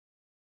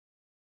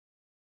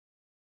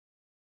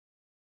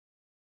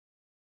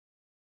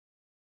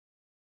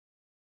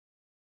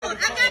I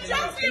got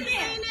your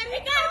video.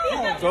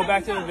 Go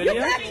back to the video. You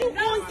got you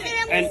on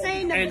camera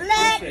saying the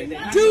black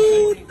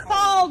you'll dude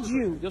called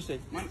you. You'll see.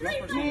 Man,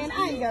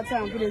 I ain't got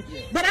time for this.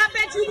 But I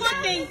bet you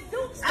one thing.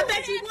 I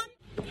bet you one.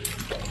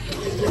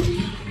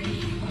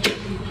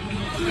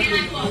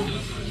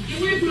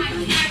 Where's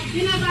Michael?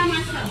 You're not by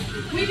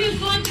myself. We just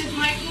bought this,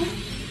 Michael.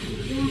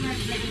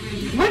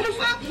 What the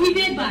fuck? We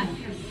did buy it.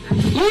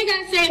 You ain't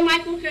gotta say it,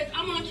 Michael, because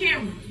I'm on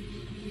camera.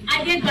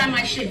 I did buy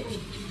my shit.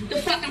 The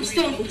fuck I'm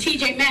stealing from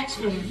TJ Maxx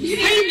for? Wait a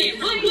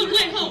minute.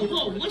 Wait,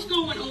 hold. What's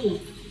going on?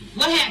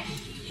 What happened?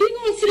 He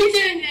gonna sit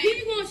there and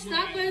he's gonna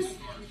stop us.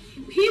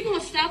 He's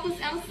gonna stop us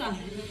outside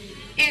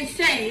and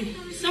say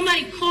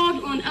somebody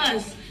called on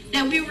us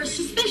that we were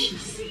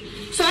suspicious.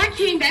 So I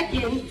came back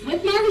in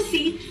with my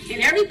receipt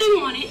and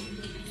everything on it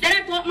that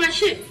I bought my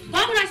shit.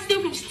 Why would I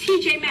steal from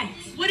TJ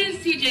Maxx? What is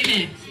TJ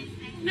Maxx?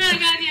 Not a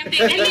goddamn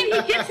thing. And then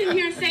he gets in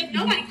here and say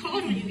nobody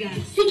called on you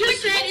guys. He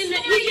just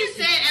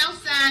said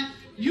outside.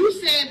 You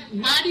said,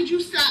 why did you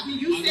stop me?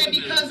 You said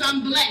because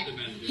I'm black.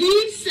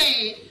 He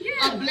said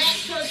a black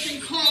person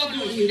called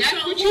on you.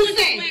 That's what you said.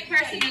 The black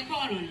person that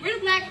called on you?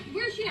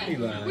 Where's she at?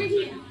 Where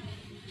he at?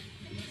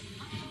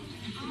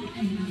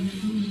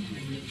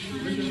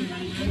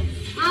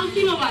 I don't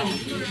see nobody.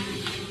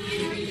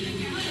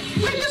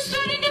 We just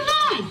stood in the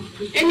line.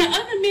 And the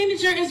other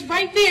manager is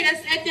right there.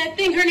 That's at that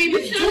thing. Her name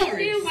is Doris. You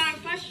understand why I'm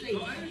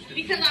frustrated?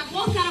 Because I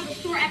walked out of the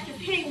store after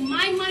paying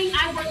my money.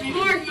 I worked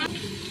hard.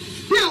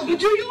 No, but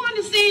do you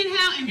understand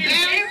how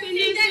embarrassing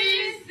this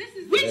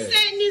is? We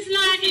sat in this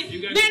line and,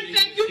 matter of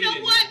fact, you know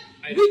what?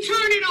 We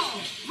turn it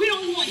off. We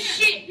don't want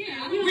shit.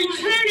 We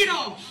turn it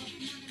off.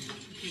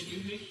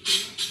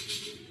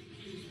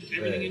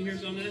 Everything in here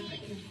is on that?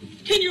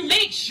 Can you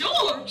make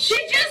sure? She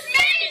just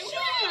made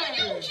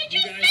sure. She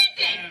just said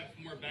that. Have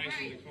more bags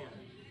in the car.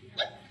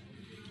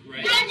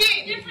 Right. Go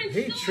get it.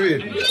 He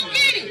tripped. Go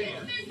get it.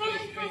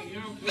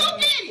 Go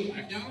get it.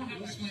 Y'all don't have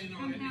to explain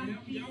all that.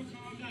 Y'all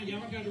calm down.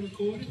 Y'all got to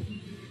record it.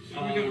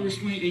 Y'all got to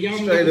explain. Y'all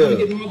don't have to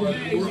get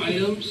more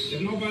items.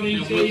 If nobody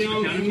ain't tell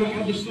y'all, I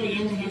just saw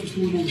y'all don't have to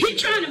do it. He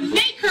trying to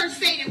make her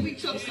say that we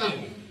took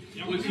something.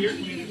 Y'all was here?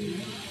 Okay,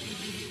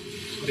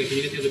 can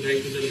you get the other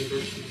bags in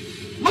first?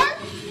 What?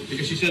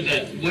 Because she said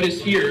that what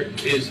is here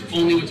is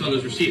only what's on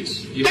those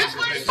receipts. That's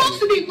what it's supposed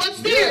to be. What's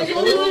there? This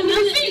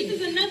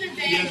is another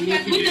bag with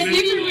a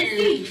different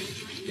receipt.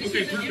 This is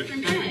a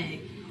different bag.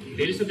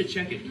 They just have to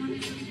check it.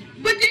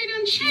 But they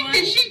done checked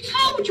it. She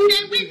told you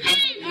that we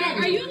paid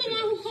her. Are you the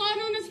one who called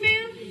on us,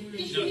 ma'am?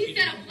 He said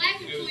a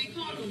black employee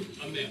called on us.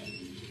 A male.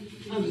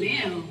 A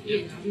male?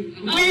 Yeah.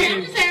 Okay,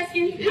 I'm just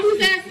asking. But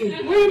they sing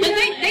on the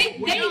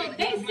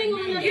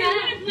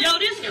side. Yo,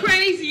 this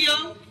crazy, yo.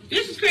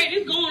 This is crazy.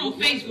 It's going on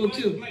Facebook,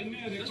 too.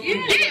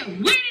 Yeah.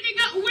 Where did it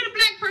go? Where the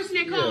black person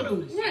that called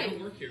on us? I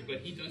don't work here, but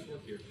he does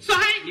work here. So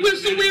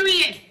where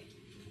we at?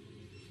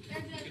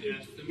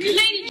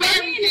 Lady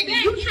Barry,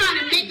 you trying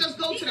to make us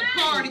go to the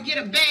car to get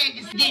a bag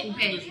that's getting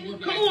paid.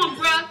 Come on,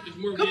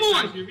 bruh. Come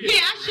on.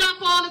 Yeah, I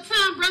shop all the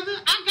time, brother.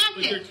 I got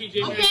that.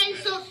 Okay,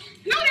 so, no,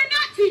 they're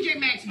not TJ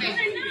Maxx bags.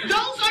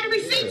 Those are the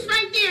receipts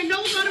right there.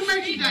 Those are the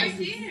merchandise.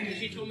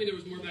 She told me there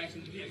was more bags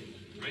in the bag,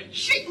 right?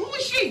 Who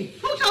is she?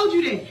 Who told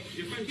you that?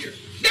 Your friend here.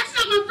 That's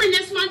not my friend,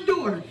 that's my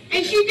daughter.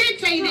 And she did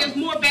tell you there's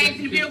more bags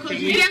in the bill, because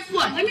guess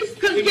what?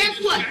 Because guess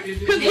what? If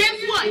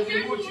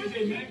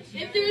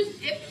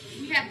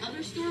we have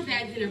other store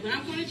bags in there, but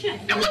I'm going to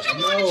check. Now what you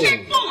going to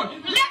check for?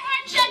 Let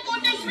her check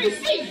on this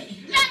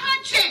receipt. Let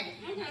her check.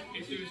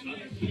 If there's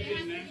other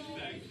TJ Maxx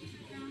bags.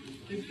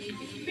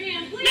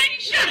 Man, Lady,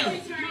 shut up.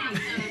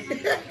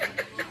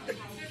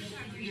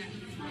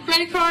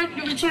 credit card,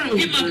 you return.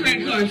 Give my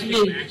credit card to me.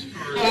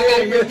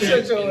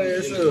 Shut your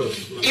ass up.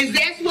 Is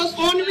that what's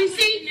on the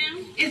receipt now?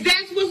 Is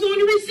that what's on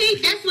the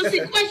receipt? That's what's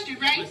in question,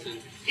 right?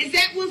 Is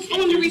that what's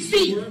on the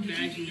receipt?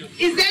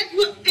 Is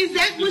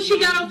that what she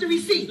got off the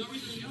receipt?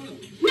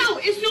 No,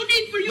 it's no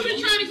need for you to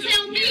try to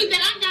tell me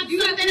that I got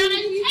something I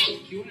didn't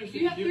take. You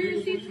have 3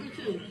 receipts or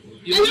 2?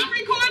 And I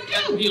record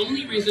too. The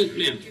only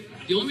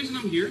reason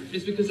I'm here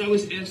is because I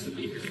was asked to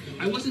be here.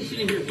 I wasn't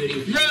sitting here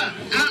waiting. Bruh,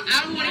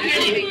 I don't want to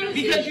hear that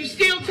because you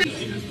still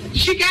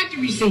she got the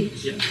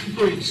receipts. Yeah.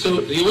 So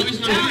the only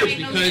reason I'm here is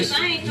because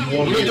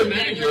one of the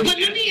managers. But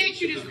let me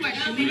ask you this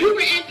question. When you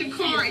were at the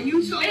car and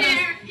you told us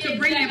to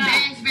bring the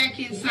bags back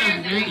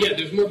inside, right? Yeah,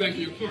 there's more bags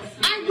in your car.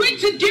 I went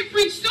to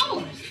different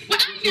stores. Well,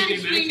 I ain't got to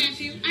explain that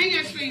to you. Yeah, I ain't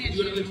got to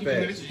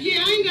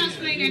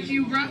explain that to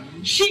you, bro.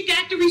 She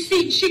got the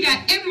receipt. She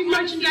got every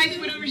merchandise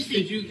with a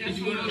receipt.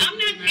 I'm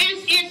not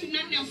answering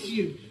nothing else to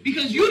you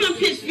because you done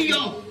pissed me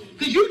off.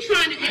 Because you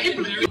trying to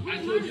implement.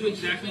 I told you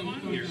exactly what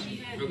I'm here.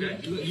 Okay?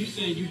 Look, you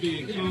saying you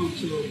being calm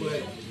to her,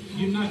 but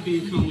you're not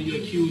being calm when you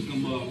accuse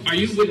them of. Are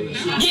you with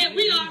them? Yeah,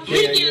 we are.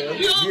 We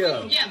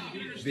all together.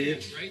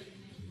 Bitch. Right?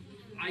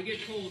 I get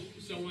told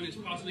someone is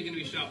possibly going to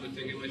be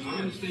shoplifting.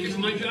 It's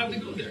my job to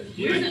go there.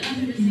 Yeah.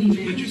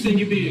 But you said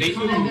you're being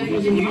calm.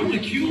 When I'm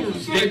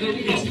accused, I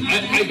get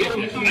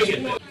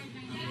that.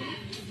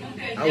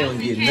 I won't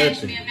get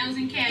cash, nothing. ma'am. That was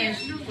in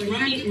cash. Run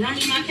me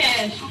my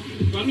cash.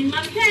 Run me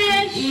my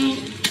cash.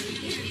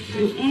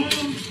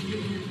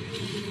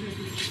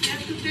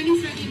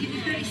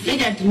 They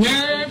got the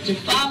nerve to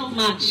follow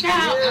my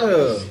child out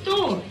the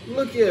store.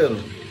 Look at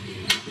them.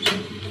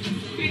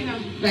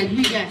 Like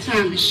we got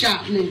time to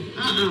shop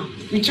now.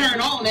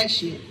 Return all that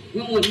shit. We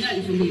don't want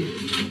nothing from here.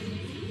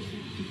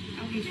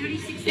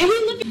 And he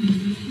look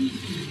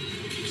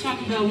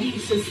talking about we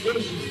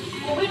suspicious.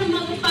 Well, where the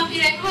motherfucker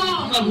that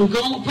called? I'm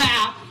going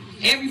pal.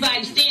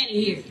 Everybody standing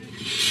here.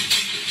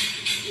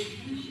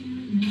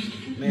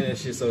 Man, that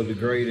shit's so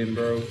degrading,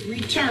 bro.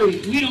 Return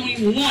it. We don't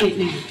even want it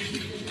now.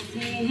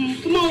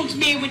 Come on to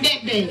me with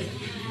that bag.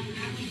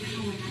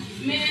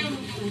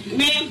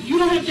 Ma'am, you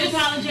don't have to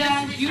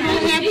apologize. You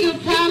don't have to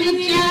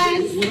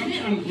apologize. What I'm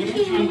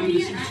trying to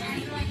understand.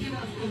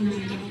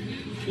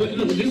 Look,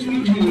 this is what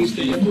I'm trying to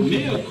understand. If the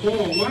mayor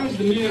called, why is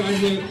the mayor out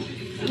here?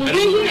 Well, where he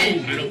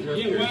at? I don't work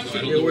there, so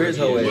I don't Yeah, where his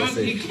whole Why ass is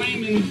he at?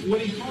 claiming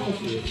what he called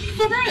for?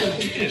 For real.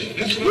 Yeah,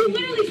 that's You what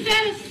literally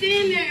sat us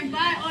stand there and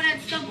buy all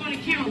that stuff on the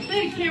camera.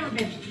 Play the camera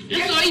back.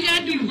 That's all you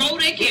gotta do. Roll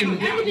that camera.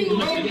 Everything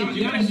was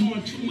Y'all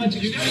doing too much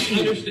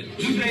explaining.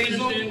 You days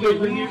over with.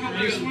 We don't have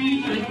to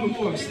explain that no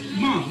more.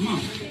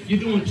 Mom, you're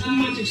doing too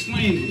much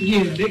explaining.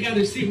 Yeah, they got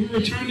to see we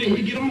return it,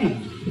 we get on.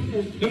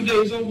 Them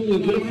days over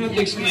with. We don't have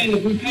to explain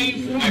if we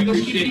paid for it. I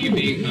appreciate you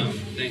being calm.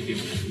 Thank you.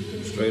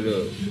 Straight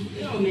up.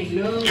 I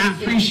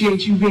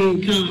appreciate you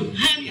being calm.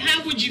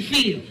 How would you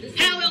feel?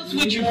 How else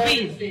would you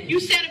feel? You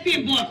sat up here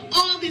and bought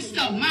all this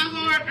stuff. My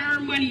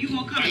hard-earned money. You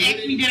gonna come and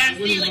ask me did I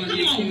steal it?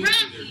 Come on, bro.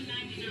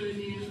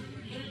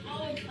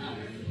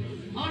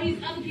 All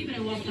these other people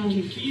that walked out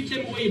here. Can you tell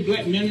me where your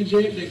black manager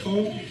at that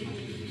called?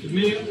 The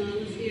mayor?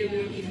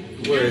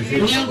 Where is he?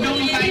 Don't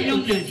nobody know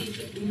nothing.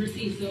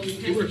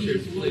 He works here.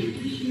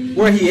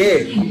 Where he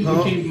at? We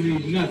Huh? can't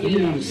believe nothing.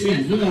 We want to see.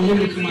 We want him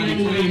to come out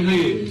and claim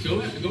his.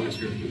 Go ask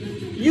her.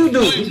 You do.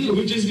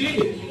 We just did.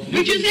 We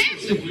just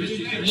asked her.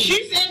 She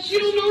said she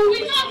don't know who we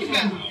talking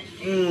about.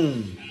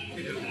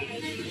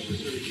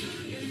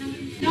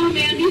 No,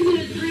 ma'am, these are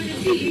the three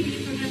receipts.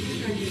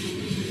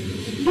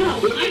 No, I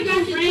got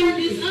to bring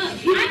this up.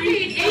 I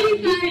paid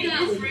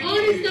 $85. All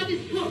this stuff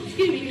is booked.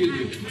 Excuse me.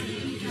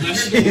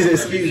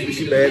 Jesus, excuse me,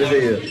 she bad as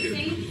hell.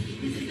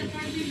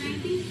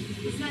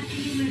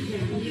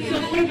 So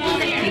what about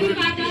the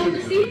 $85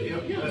 receipt?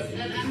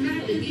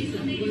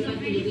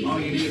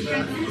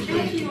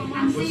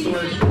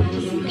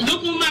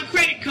 Look on my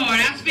credit card.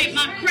 I spent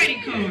my credit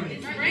card.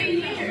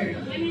 Right here.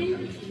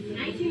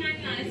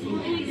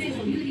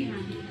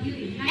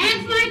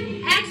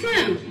 Ask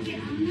him.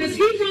 Because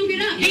he rung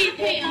it up. He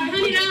paid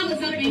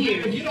 $100 up in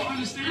here. If you don't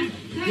understand,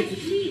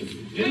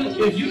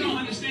 if you don't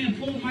understand,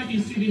 pull Mike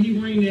and see that he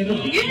ring that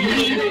up. Yeah,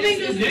 it don't make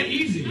no It's that sense.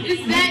 easy.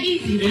 It's that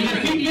easy. And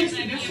if he missed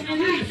it, that's what I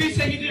mean. If he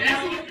said he didn't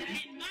have it,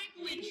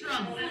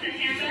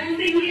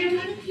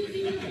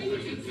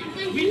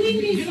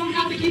 you don't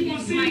have to keep on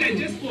saying that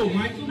just for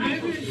Michael,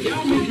 baby.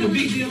 Y'all making a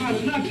big deal out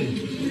of nothing.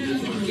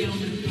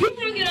 You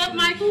bring it up,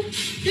 Michael.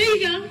 There you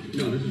go.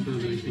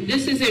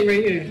 This is it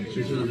right here.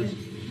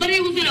 But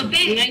it was in a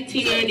bag.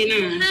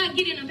 $19.99. How I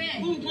get in a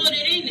bag? Who put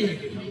it in there?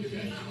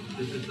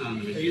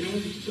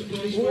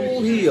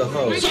 Ooh, he a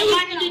hoe. So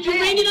Michael, did you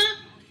ring it up?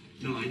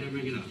 No, I didn't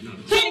bring it up. No.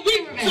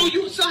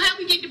 So how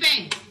we get the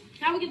bag?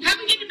 How we get How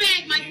we get the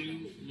bag, Michael? Can you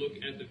look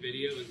at the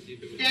video and see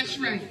if it was... That's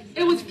right.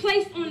 It was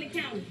placed on the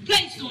counter.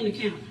 Placed on the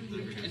counter.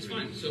 It's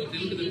fine. So if they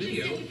look at the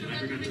video, then I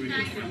forgot to bring it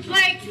up.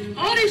 Like,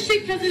 all this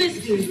shit because of this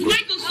dude.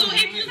 Michael, so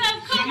if you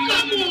come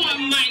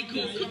on,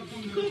 Michael.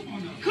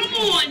 Come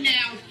on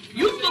now.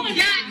 You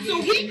forgot.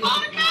 So he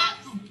called the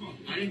cops?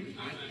 I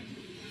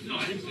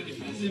didn't say anything.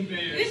 This is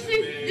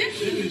embarrassing.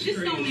 This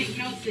don't make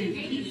no sense.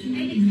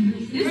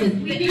 This is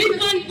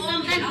funny.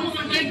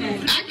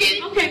 I get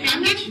it. Okay,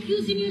 I'm not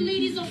accusing you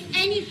ladies of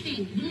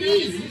anything.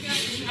 Please.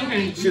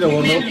 Okay. She don't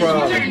want no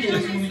problem. I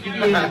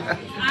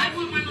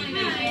want my money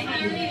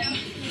back.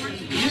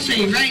 This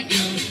ain't right, yo.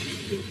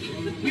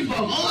 We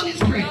bought all this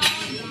crap.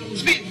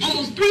 Spent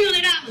almost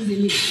 $300 in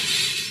here.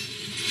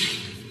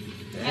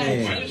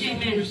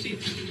 Damn.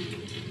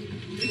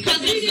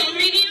 Because it's so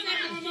many of them.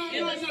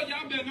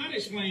 Y'all better not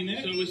explain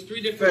that. So it was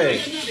 3 different...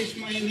 Fact. Y'all better not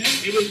explain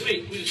that. It was... Wait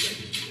a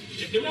second.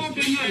 If there was Y'all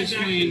 3 better not explain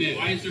transactions, that.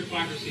 why is there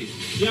 5 receipts?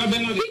 Y'all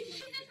better not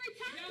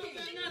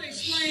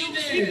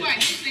Be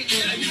quiet.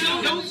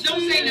 Don't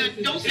say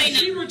nothing. Don't say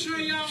She nothing.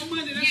 return y'all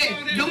money. That's Yeah,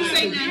 all that don't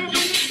say matters. nothing. Y'all better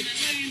not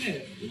explain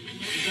that. Is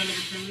that a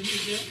return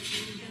receipt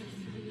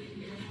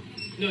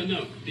yet?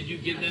 No. Did you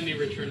give them a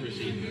return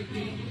receipt?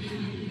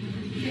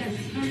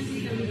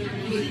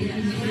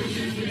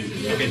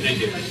 Okay, thank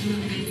you.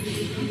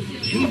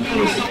 You want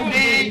it so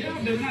bad.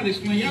 Y'all better not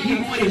explain. Y'all You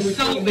got want it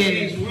so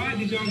bad. Why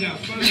did y'all got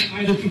 5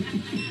 items?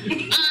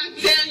 I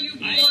tell you,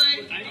 boy.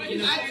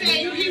 I tell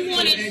you, he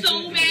wanted so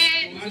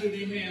bad. Why do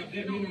they have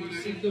that many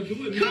receipts? Do it.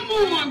 Come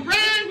on,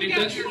 Brian. It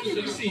does your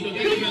receipt.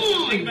 Come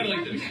on. Think about it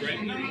like this, right?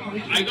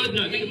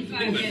 Think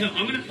about it. No,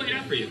 I'm going to play it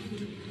out for you.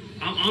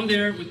 I'm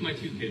there with my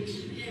 2 kids,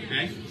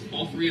 okay?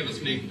 All 3 of us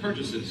make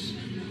purchases.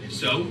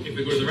 So, if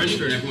we go to the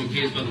register and everyone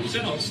pays by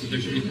themselves, there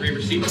should be 3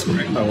 receipts,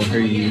 correct? I don't hear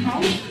you.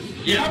 How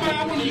Yeah. about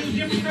I want to use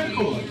different credit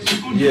cards?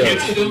 Yeah.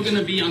 It's still going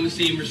to be on the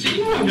same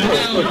receipt. What the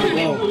fuck you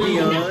want,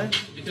 Leon?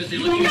 Because they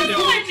You let want you me to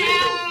sell. prove it to you?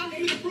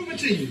 Let me prove it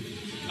to you.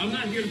 I'm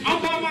not here to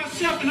I'm by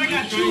myself and I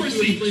got I'm trying two to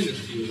explain receipts. this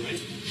to you,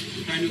 right?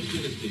 I'm trying to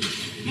explain this to you.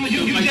 No,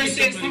 you just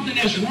said something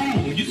that's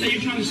wrong. You say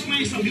you're trying to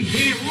explain something. You're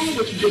dead wrong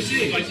what you just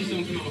If I said. see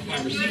someone come out with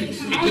 5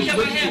 receipts, I don't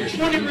care if I have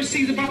 20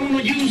 receipts if I want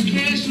to use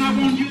cash and I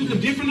want to use a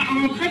different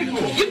credit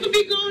card. You could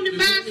be going to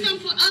buy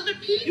something for other You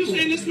people.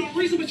 saying there's no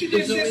reason, but you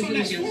just said something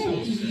that's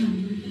wrong.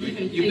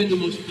 You've been the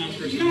most calm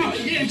person. No,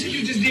 yeah, until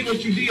you just did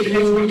what you did and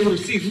asked about the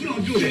receipts. We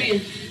don't do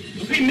that.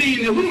 We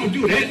millionaire, we don't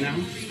do that now.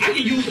 I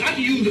can use a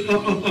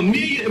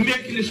million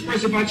American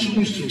Express if I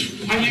choose to.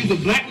 I can use the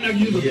black one, I can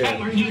use the black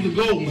one, I can use the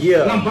gold one.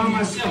 Yeah. And I'm by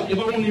myself. If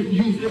I want to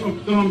use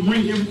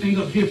bring everything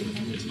up different.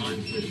 It's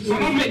fine. So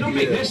don't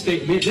make that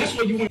statement. That's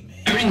what you want.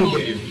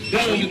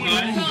 That's what you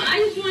want. So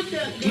I just want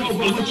the No, but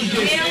what you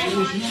just said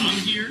was wrong. I'm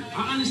here. I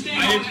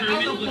understand. I all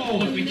determined, that.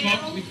 look,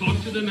 we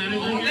talked to the manager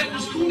Oh, here. that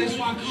was cool. That's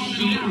why I calmed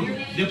you down.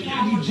 That's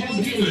why you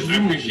just did was I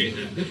wrong. appreciate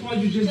that. That's why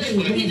you just did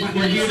was wrong.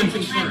 We're here to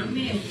confirm.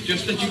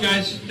 Just that you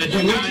guys, But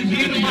what you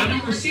did about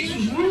the receipts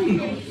was wrong,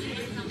 though.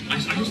 I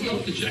just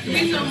love the check. No,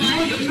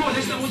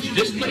 that's not what you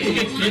This did. place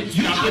gets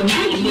You chocolate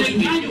now almost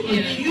you're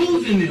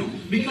accusing them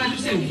because you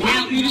said,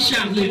 why You the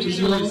shoplifters,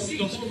 Lord.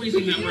 the whole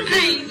reason that we're I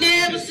ain't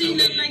never seen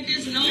nothing like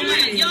this no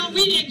way. Y'all,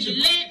 we in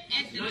Gillette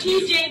at the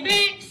TJ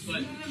Maxx.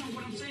 But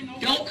what I'm saying,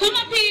 Don't come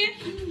up here.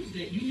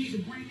 that you need to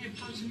bring that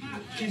person out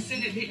and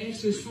say that they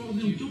actually saw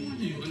them doing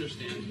you that.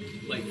 understand,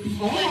 like, he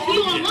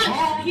on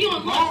lunch. He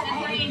on lunch.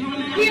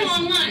 He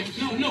on lunch.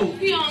 No.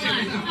 He on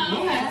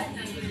lunch.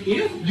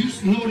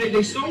 If you know that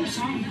they stole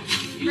something,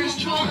 you just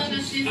charge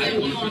them. I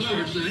don't want to press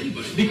charges on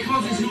anybody.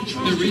 Because there's no The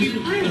charge to be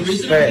reason pressed. I'm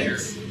here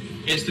Facts.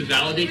 is to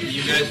validate that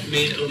you guys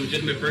made a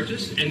legitimate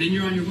purchase, and then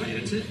you're on your way.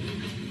 That's it.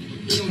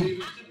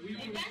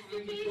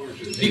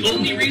 The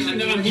only reason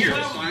that I'm here. It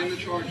was So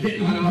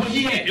where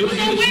he at? Where is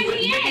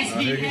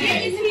he at?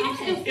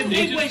 If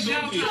they went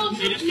down,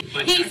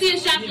 He ain't see a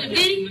shoplift,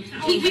 did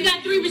he? We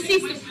got 3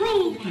 receipts to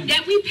prove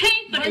that we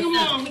paid for this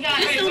stuff.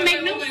 This don't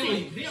make no sense.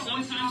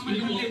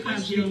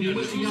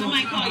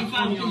 Somebody call you,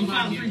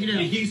 file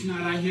and he's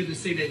not out here to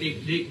say that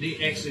they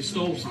actually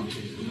stole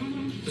something.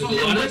 So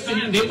There's a lot of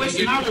times they're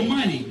wasting our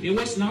money. They're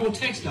wasting our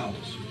tax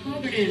dollars. A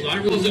lot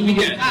of rules that we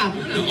get. A lot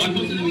of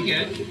rules that we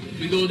get.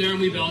 We go there and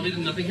we validate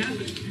and nothing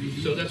happens.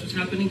 So that's what's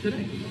happening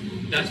today.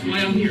 That's why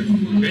I'm here.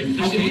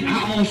 Okay,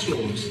 I own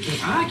stores.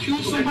 If I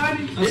accuse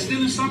somebody of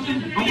stealing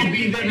something, I'm gonna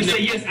be there and say,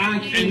 yes, I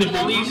accuse And the them.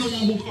 I'm police- the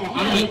one who called.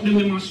 I don't want them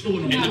in my store no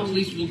And the more.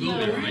 police will go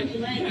there, right?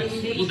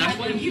 Well, that's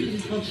why I'm here.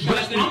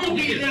 But I'm gonna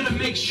be there to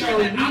make sure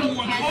that I'm the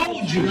one who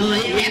called you. No,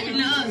 it happened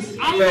to us.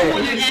 I'm the one It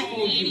that happened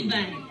called to you.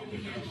 anybody.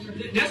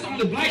 That's the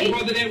only black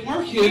brother that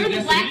work here. You're the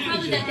That's black the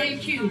brother manager. that they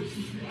accused.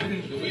 He just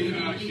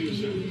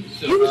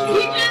said only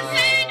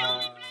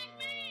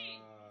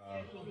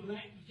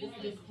black man.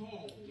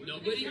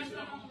 Nobody?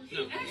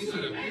 No.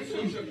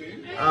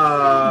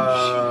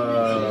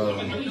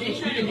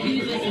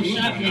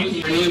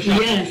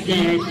 Yes,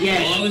 Dad,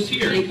 yes. While I was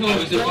here, I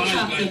was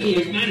advised by the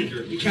police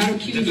manager. You try to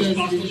accuse us of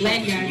the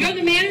black guy. You're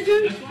the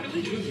manager?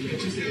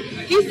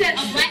 He said a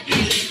black man.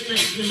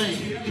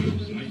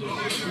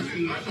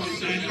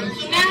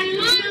 Now he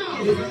lying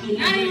on him.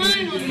 Now he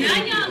lying on him.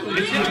 Now y'all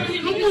lying on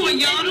him. Come on,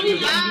 y'all,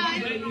 don't lie.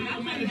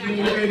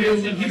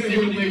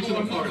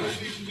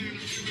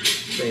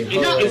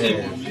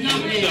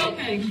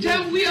 Okay.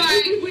 Jeff, we are.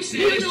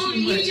 We don't.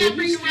 You ain't got to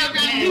bring the real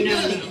guy. We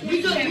good.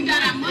 We good. We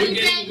got our money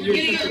back. We're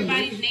getting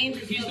everybody's names.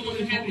 He's the one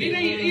who had It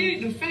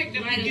ain't the fact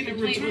that I get a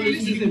return.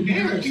 This is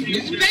embarrassing.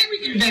 It's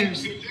very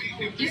embarrassing.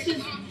 This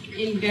is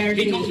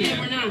embarrassing. He told me Yeah,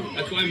 we're that. not.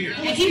 That's why I'm here.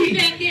 And he's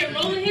back there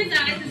rolling his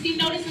eyes because he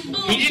noticed his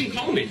bull. He didn't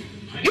call me.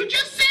 You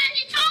just said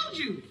he told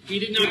you. He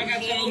did not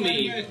call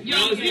me.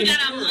 Yo, we got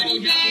our money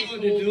back. I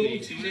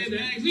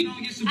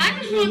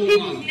just want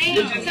people's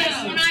names because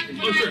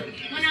Oh, sure.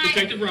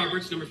 Detective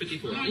Roberts, number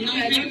 54. Your name, Yeah, I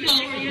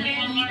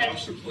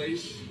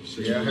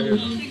heard.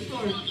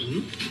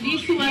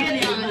 these two other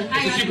names. He's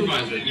a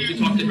supervisor. You can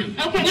talk to him.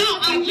 Okay. No,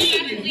 I'm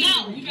leaving. No.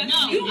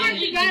 You want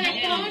you gotta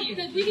call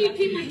because we need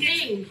people's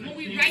names when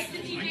we write the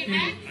TJ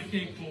back.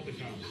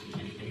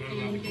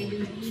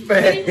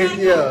 Facts,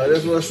 yeah,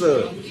 that's what's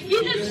up.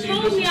 You just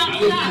told me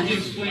outside.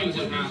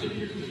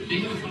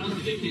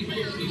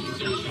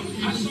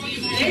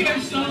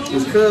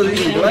 It's cause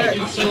he's black.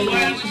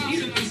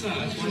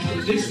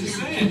 This is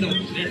sad though.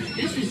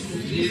 This is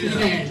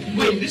sad.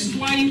 Wait, this is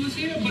why you was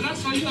here? But I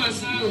saw you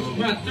outside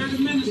about 30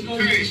 minutes ago. I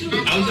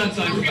was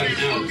outside for about an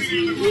hour.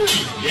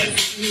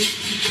 Yes.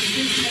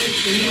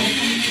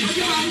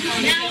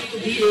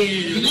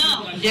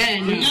 No,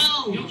 Dad,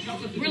 no.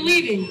 We're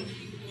leaving.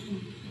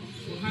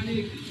 When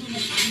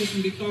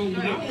I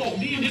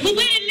walked in, Who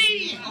went in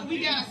there? Oh, we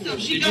got some.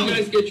 She Did you goes.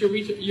 guys get your We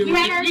have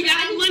We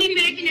got our money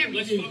back and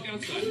Let's everything. talk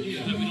outside.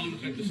 Yeah, that we don't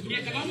affect the story.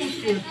 and I want you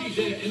to repeat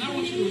that, and I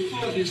want you to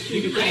record this too.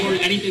 You can record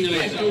anything that I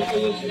say.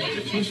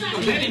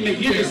 That didn't make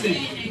any sense.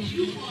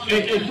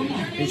 Hey, come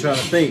on. He trying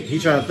to think. He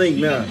trying to think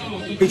now.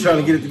 He trying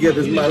to get it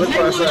together. His mind. Let's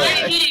go Let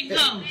outside. it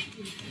go.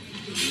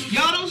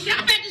 Y'all don't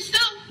shop at the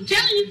store. I'm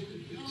telling you.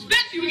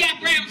 Especially we got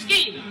brown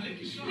skin.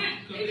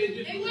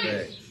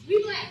 Facts. We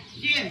black.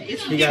 Yeah.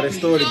 He got his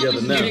story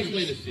together now.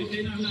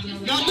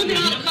 Y'all look at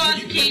all the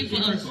cars that came for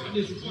us.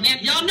 Now,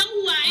 y'all know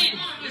who I am.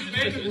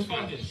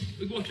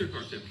 We go up to your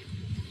car, Tim.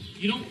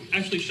 You don't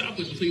actually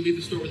shoplift until you leave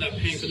the store without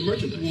paying for the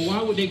merchandise. Well,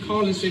 why would they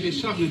call and say they're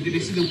shoplifting? Did they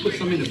see them put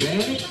something in the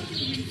bag?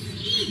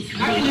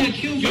 How can they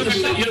accuse you of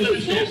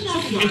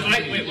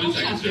shoplifting? Wait 1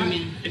 second, sir.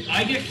 If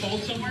I get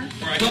called somewhere,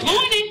 or I Good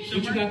morning.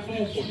 What you got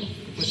called for?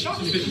 For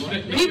shoplifting,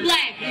 right? We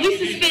black. We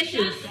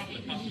suspicious.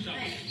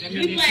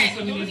 We black.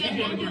 So,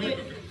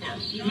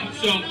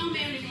 No.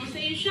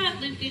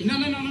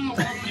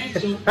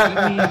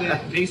 I mean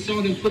that they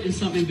saw them putting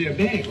something in their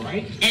bag,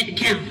 right? At the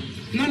counter.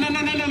 No.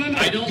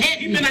 I don't.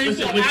 He been out here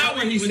for an hour,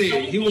 he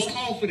said. He was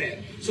called for that.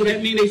 So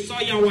that means they saw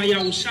y'all while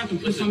y'all was shopping,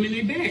 put something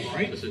in their bag,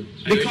 right? Listen,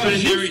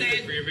 Because you narrate this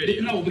said, for your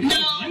video. no, because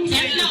you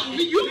said, No,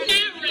 you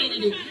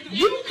narrated it.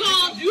 You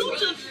called, you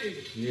took.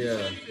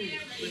 Yeah.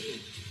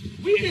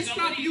 we can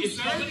stop you,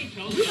 sir.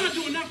 We're not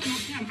doing nothing on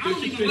camera. I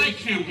don't even like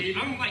cameras.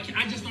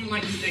 I just don't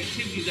like these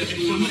activities that's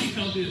going Somebody on.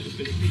 tells you this is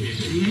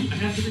misbehavior. I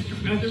have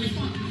to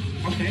respond.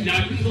 Okay. Now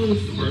I couldn't go to the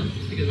store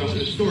because if I was in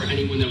the store,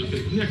 anyone that was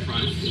going to commit a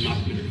crime would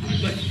not commit a crime.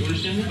 But do you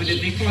understand that? But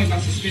if they call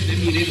about suspicion, that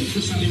means they didn't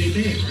put something in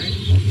their bag, right?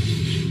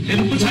 They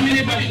didn't put something in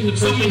their bag.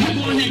 So when you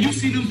go in there, you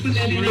see them put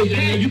that in their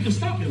bag, you can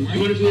stop them, right?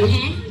 You want to do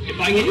it?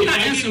 If I get, You're not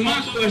answering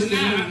my question.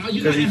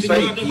 Because he's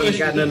fake. He ain't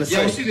got nothing to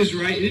Y'all say. see this,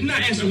 right? You're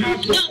not answering my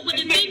question. No, but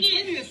the thing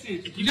is,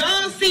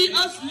 y'all see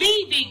us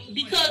leaving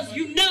because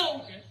you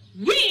know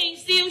we ain't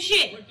steal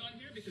shit. We're done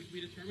here because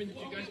we determined that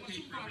you guys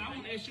paid for I everything.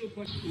 want to ask you a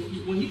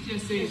question. When he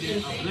just said that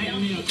a black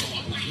male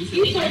called, he said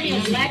You told me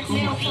a black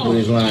male With phone.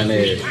 his lying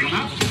ass. when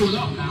I pulled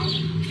up now,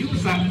 he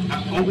was like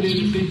over there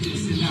in the bench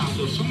just sitting down.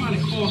 So if somebody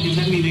called him,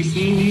 that means they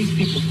seen these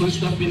people put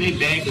stuff in their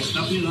bag or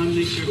stuffing it under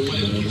their shirt or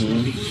whatever the case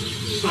may be.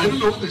 So I don't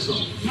know what they saw.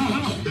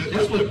 No.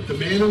 That's what. The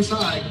man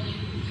inside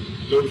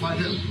notified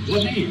him.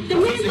 What name? The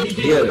man that's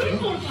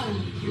Yeah.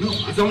 No,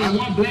 It's only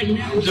one black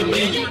man. The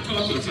man you were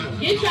talking to,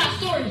 Get your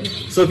story.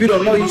 So if you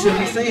don't know, you shouldn't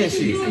be saying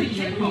shit. He said he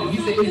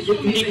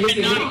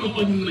cannot go,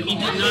 but he did No,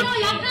 not.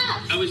 y'all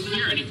not. I was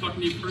here and he talked to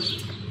me in person.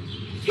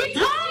 He told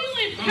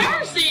you in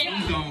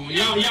person.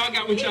 Y'all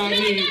got what y'all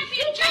need.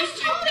 You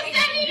just told us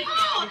that he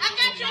called. I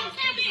got your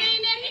camera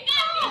saying that he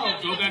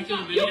called. Go back to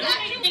the You video.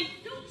 got you.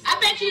 I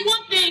bet you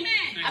one thing.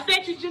 I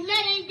bet you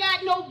Gillette ain't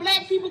got no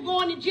black people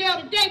going to jail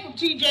today from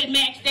TJ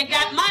Maxx that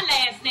got my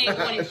last name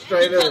on it.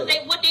 Straight because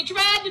up. what they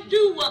tried to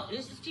do was,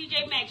 this is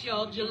TJ Maxx,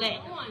 y'all, Gillette.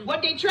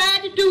 What they tried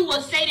to do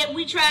was say that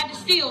we tried to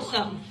steal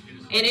something.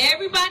 And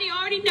everybody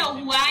already know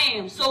who I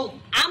am. So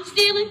I'm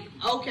stealing?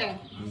 Okay.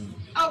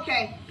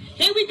 Okay.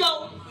 Here we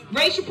go.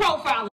 Racial profiling.